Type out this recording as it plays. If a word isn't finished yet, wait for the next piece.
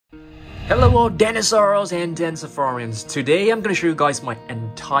Hello all dinosaurs and dinosaurians. Today I'm going to show you guys my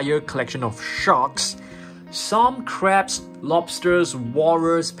entire collection of sharks, some crabs, lobsters,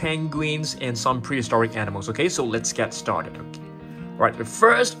 walrus, penguins, and some prehistoric animals. Okay, so let's get started. Okay. Right, the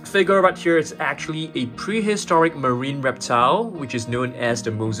first figure right here is actually a prehistoric marine reptile, which is known as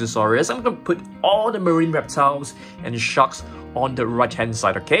the Mosasaurus. I'm going to put all the marine reptiles and sharks on the right hand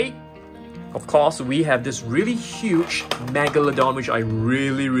side, okay? Of course, we have this really huge Megalodon, which I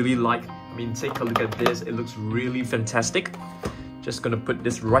really like. I mean, take a look at this. It looks really fantastic. Just gonna put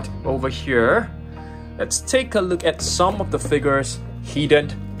this right over here. Let's take a look at some of the figures hidden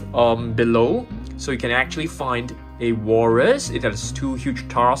below. So you can actually find a walrus. It has two huge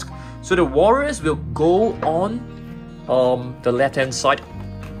tusks. So the walrus will go on the left-hand side,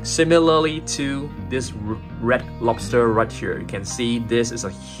 similarly to this red lobster right here. You can see this is a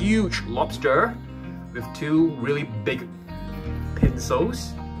huge lobster with two really big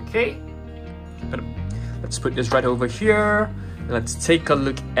pincers. Okay, let's put this right over here. Let's take a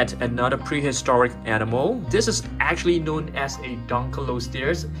look at another prehistoric animal. This is actually known as a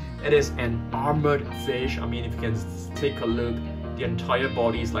Dunkleosteus. It is an armored fish. I mean, if you can take a look, the entire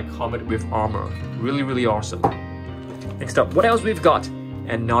body is like covered with armor. Really awesome. Next up, what else we've got?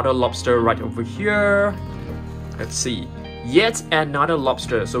 Another lobster right over here. Let's see, yet another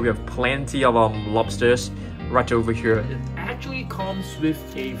lobster. So we have plenty of lobsters right over here. It actually comes with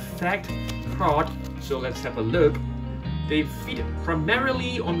a fat prod, so let's have a look. They feed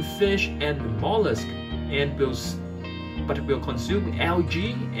primarily on fish and mollusks, and will consume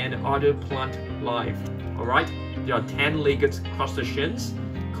algae and other plant life. Alright, they are 10-legged crustaceans,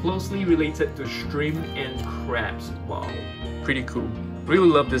 closely related to shrimp and crabs. Wow, pretty cool. Really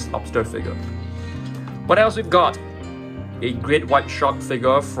love this lobster figure. What else we've got? A great white shark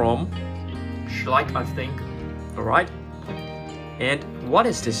figure from Schleich, I think. Alright. And what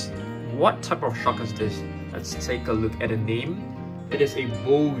is this? What type of shark is this? Let's take a look at the name. It is a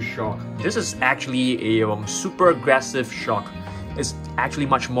bull shark. This is actually a super aggressive shark. It's actually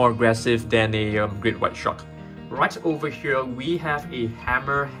much more aggressive than a great white shark. Right over here, we have a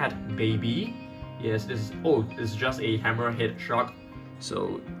hammerhead baby. Yes, this is just a hammerhead shark.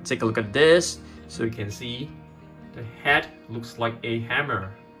 So take a look at this. So you can see the head looks like a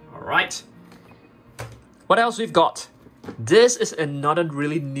hammer. Alright. What else we've got? This is another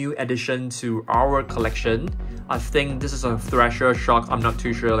really new addition to our collection. I think this is a Thresher shark. I'm not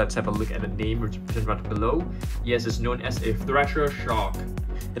too sure. Let's have a look at the name written right below. Yes, it's known as a Thresher shark.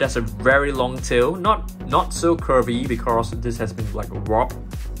 It has a very long tail, not so curvy because this has been like warped.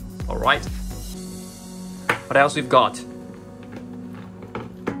 Alright. What else we've got?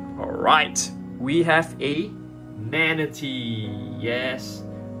 Alright, we have a manatee. Yes,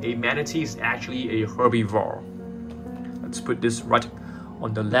 a manatee is actually a herbivore. Let's put this right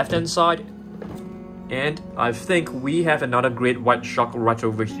on the left hand side. And I think we have another great white shark right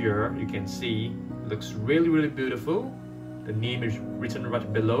over here. You can see it looks really beautiful. The name is written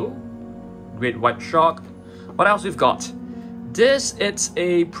right below. Great white shark. What else we've got? This is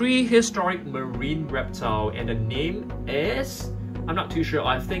a prehistoric marine reptile, and the name is, I'm not too sure.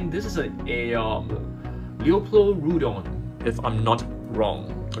 I think this is a Leopleurodon, if I'm not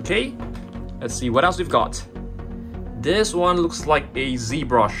wrong. Okay, let's see what else we've got. This one looks like a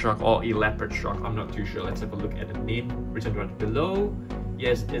zebra shark or a leopard shark. I'm not too sure. Let's have a look at the name written right below.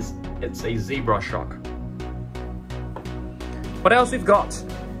 Yes, it's a zebra shark. What else we've got?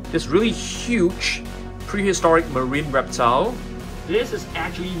 This really huge prehistoric marine reptile. This is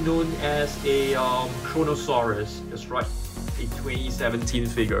actually known as a Kronosaurus. That's right, a 2017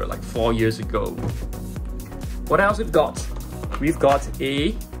 figure, like 4 years ago. What else we've got? We've got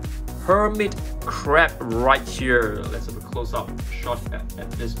a hermit crab right here. Let's have a close-up shot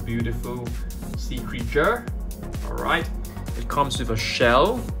at this beautiful sea creature. Alright, it comes with a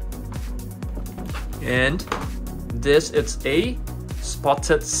shell, and this is a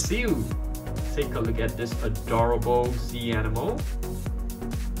spotted seal. Take a look at this adorable sea animal.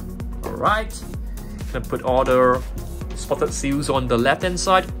 Alright, gonna put all the spotted seals on the left hand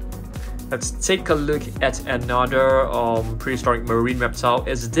side. Let's take a look at another prehistoric marine reptile.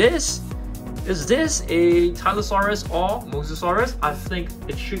 Is this a Tylosaurus or Mosasaurus? I think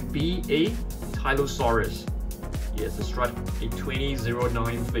it should be a Tylosaurus. Yes, that's right, a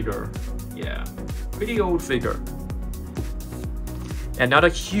 2009 figure. Yeah, pretty old figure. Another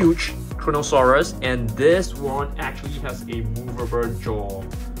huge Kronosaurus, and this one actually has a movable jaw.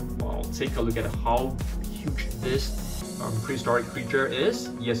 Wow, take a look at how huge this prehistoric creature is.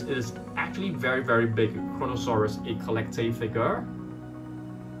 Yes, it is actually very big. Kronosaurus, a collector figure.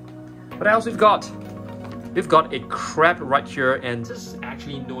 What else we've got? we've got a crab right here, and this is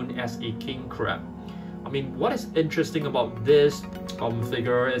actually known as a king crab. I mean, what is interesting about this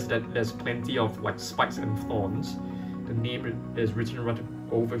figure is that there's plenty of like spikes and thorns. The name is written right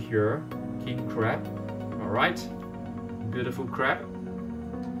over here, king crab. All right, beautiful crab.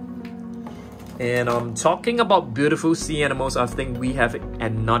 And talking about beautiful sea animals, I think we have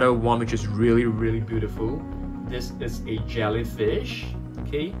another one which is really, really beautiful. This is a jellyfish.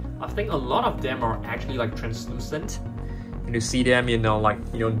 Okay, I think a lot of them are actually like translucent. You see them in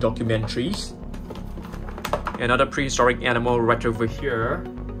documentaries. Another prehistoric animal right over here.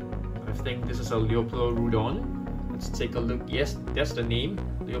 I think this is a Leopolodon. Let's take a look. Yes, that's the name,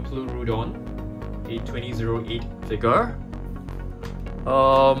 Leopolodon, a 2008 figure.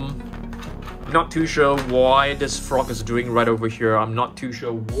 Not too sure why this frog is doing right over here. I'm not too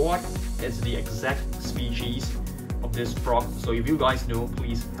sure what is the exact species of this frog. So if you guys know,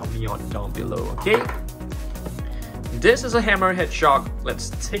 please help me out down below, okay? This is a hammerhead shark. Let's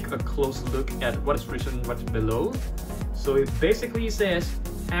take a close look at what is written right below. So it basically says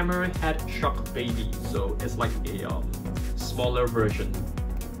hammerhead shark baby. So it's like a smaller version.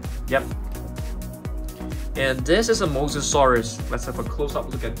 Yep. And this is a Mosasaurus. Let's have a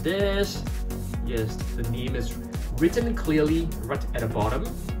close-up look at this. Yes, the name is written clearly right at the bottom.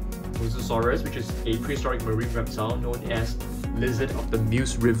 Mosasaurus, which is a prehistoric marine reptile known as lizard of the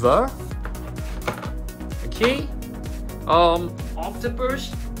Meuse River. Okay.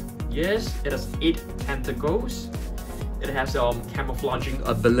 Octopus. Yes, it has 8 tentacles. It has camouflaging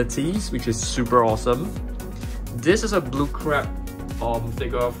abilities, which is super awesome. This is a blue crab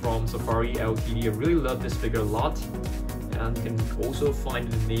figure from Safari Ltd. I really love this figure a lot. And you can also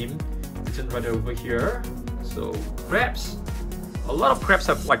find the name written right over here. So crabs. A lot of crabs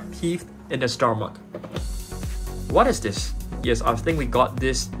have like teeth in their stomach. What is this? Yes, I think we got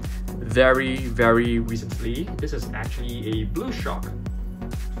this very, very recently. This is actually a blue shark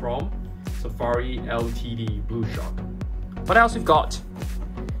from Safari Ltd. Blue shark. What else we've got?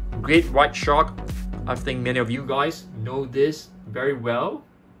 Great white shark. I think many of you guys know this very well.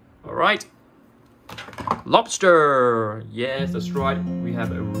 All right. Lobster. Yes, that's right. We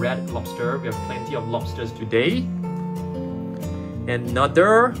have a red lobster. We have plenty of lobsters today.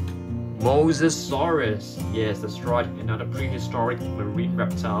 Another Mosasaurus. Yes, that's right. Another prehistoric marine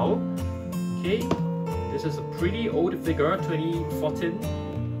reptile. Okay. This is a pretty old figure, 2014.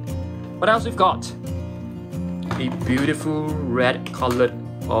 What else we've got? A beautiful red colored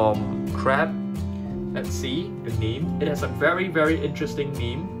crab. Let's see the name. It has a very, very interesting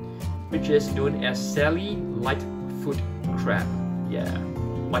name, which is known as Sally Lightfoot crab. Yeah,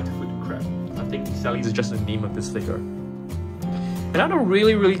 Lightfoot crab. I think Sally is just the name of this figure. Another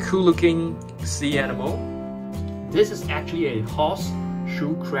really, really cool looking sea animal. This is actually a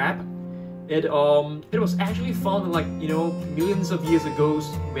horseshoe crab. It was actually found like millions of years ago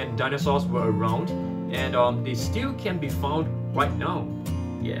when dinosaurs were around, and they still can be found right now.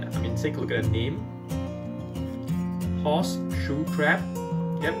 Yeah, I mean, take a look at the name. Horseshoe crab.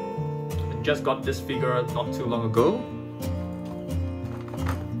 Yep. I just got this figure not too long ago.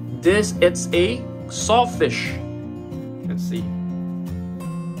 This is a sawfish. Let's see.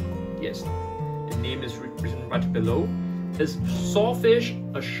 Yes, the name is written right below. Is sawfish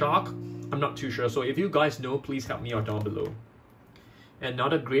a shark? I'm not too sure. So if you guys know, please help me out down below.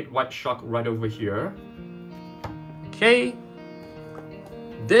 Another great white shark right over here. Okay.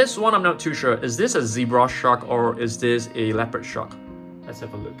 This one I'm not too sure. Is this a zebra shark or is this a leopard shark? Let's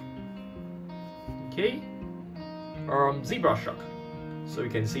have a look. Okay. Zebra shark. So you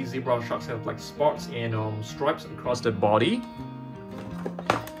can see zebra sharks have like spots and stripes across the body.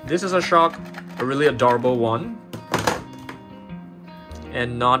 This is a shark, a really adorable one.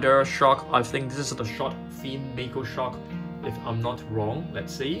 Another shark, I think this is the short fin mako shark, if I'm not wrong.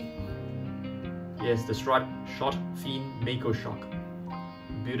 Let's see. Yes, the striped short fin mako shark.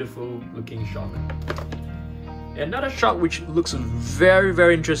 Beautiful looking shark. Another shark which looks very,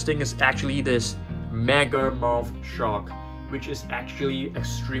 very interesting is actually this megamorph shark, which is actually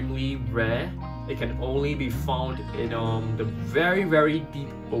extremely rare. It can only be found in the very, very deep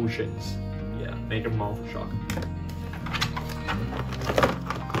oceans. Yeah, megamorph shark.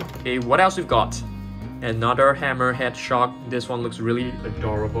 Okay, what else we've got? Another hammerhead shark. This one looks really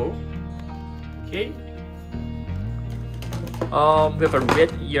adorable. Okay. We have a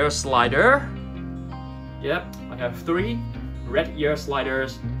red ear slider. Yep, I have 3 red ear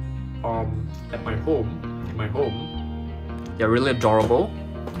sliders at my home. In my home. They're really adorable.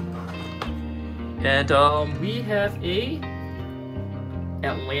 And we have a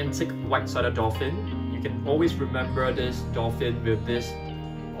Atlantic white-sided dolphin. You can always remember this dolphin with this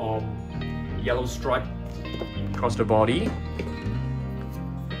yellow stripe across the body.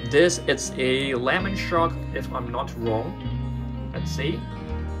 This is a lemon shark, if I'm not wrong. Let's see.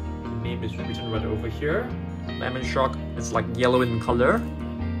 The name is written right over here. Lemon shark. It's like yellow in color.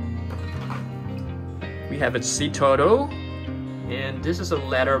 We have a sea turtle. And this is a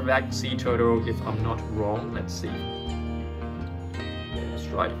leatherback sea turtle, if I'm not wrong. Let's see. That's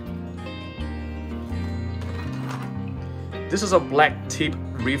right. This is a black tip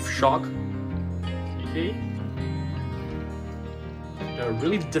reef shark. Okay. There are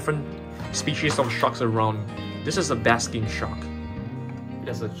really different species of sharks around. This is a basking shark. It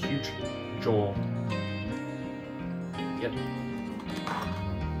has a huge jaw. Yep.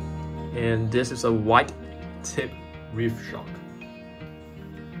 And this is a white tip reef shark.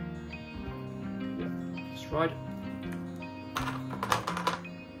 Yep, that's right.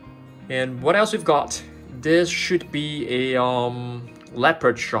 And what else we've got? This should be a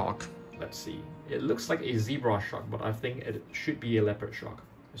leopard shark. Let's see. It looks like a zebra shark, but I think it should be a leopard shark.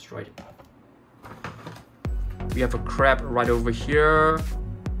 That's right. We have a crab right over here.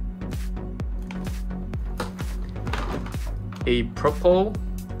 A purple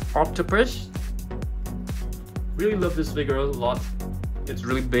octopus. Really love this figure a lot. It's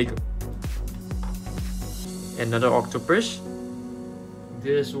really big. Another octopus.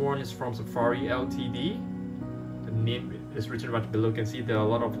 This one is from Safari Ltd. The name is written right below. You can see there are a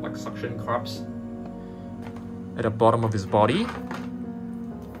lot of like suction cups at the bottom of his body.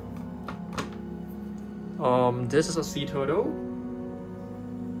 This is a sea turtle.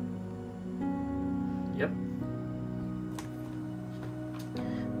 Yep.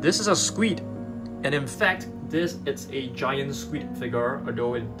 This is a squid, and in fact, this is a giant squid figure,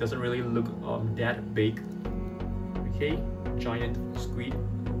 although it doesn't really look that big. Okay, giant squid.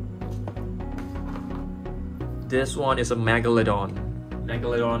 This one is a Megalodon.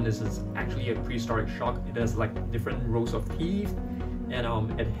 Megalodon is actually a prehistoric shark. It has like different rows of teeth,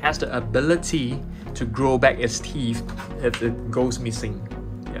 and it has the ability to grow back its teeth if it goes missing.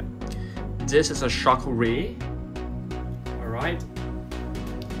 Yeah. This is a shark ray. Alright.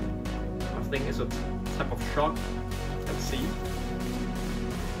 I think it's a type of shark. Let's see.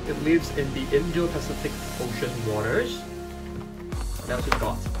 It lives in the Indo-Pacific Ocean waters. What else we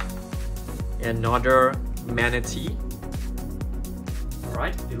got? Another manatee.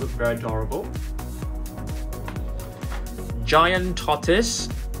 Alright, they look very adorable. Giant tortoise.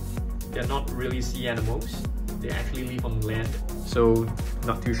 They're not really sea animals. They actually live on land. So,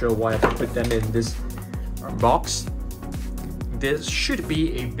 not too sure why I put them in this box. This should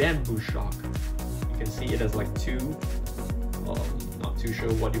be a bamboo shark. You can see it has like two. Not too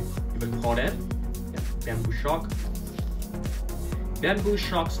sure what you even call that. Yeah, bamboo shark. Bamboo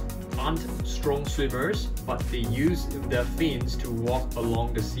sharks aren't strong swimmers, but they use their fins to walk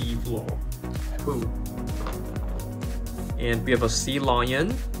along the sea floor. Cool. And we have a sea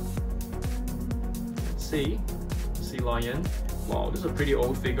lion. Let's see. Sea lion. Wow, this is a pretty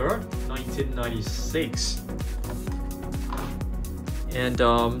old figure. 1996. And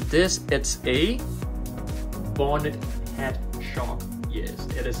this is a bonnet head shark. Yes,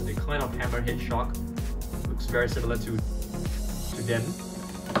 it is a kind of hammerhead shark. Looks very similar to them.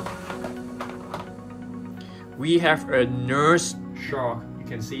 We have a nurse shark. You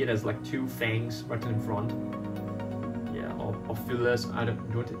can see it has like two fangs right in front. Yeah, or fillers. I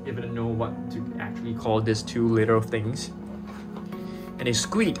don't even know what to actually call these two little things. And a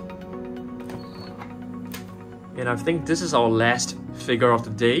squid. And I think this is our last figure of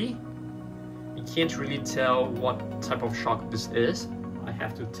the day. You can't really tell what type of shark this is. I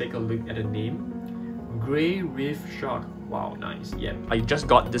have to take a look at the name. Grey reef shark. Wow, nice. Yeah, I just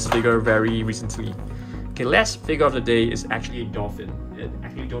got this figure very recently. Okay, last figure of the day is actually a dolphin. It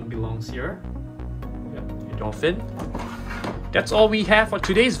actually don't belong here. Yeah, a dolphin. That's all we have for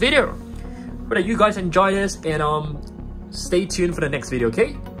today's video. Hope that you guys enjoy this, and stay tuned for the next video,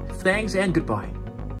 okay? Thanks and goodbye.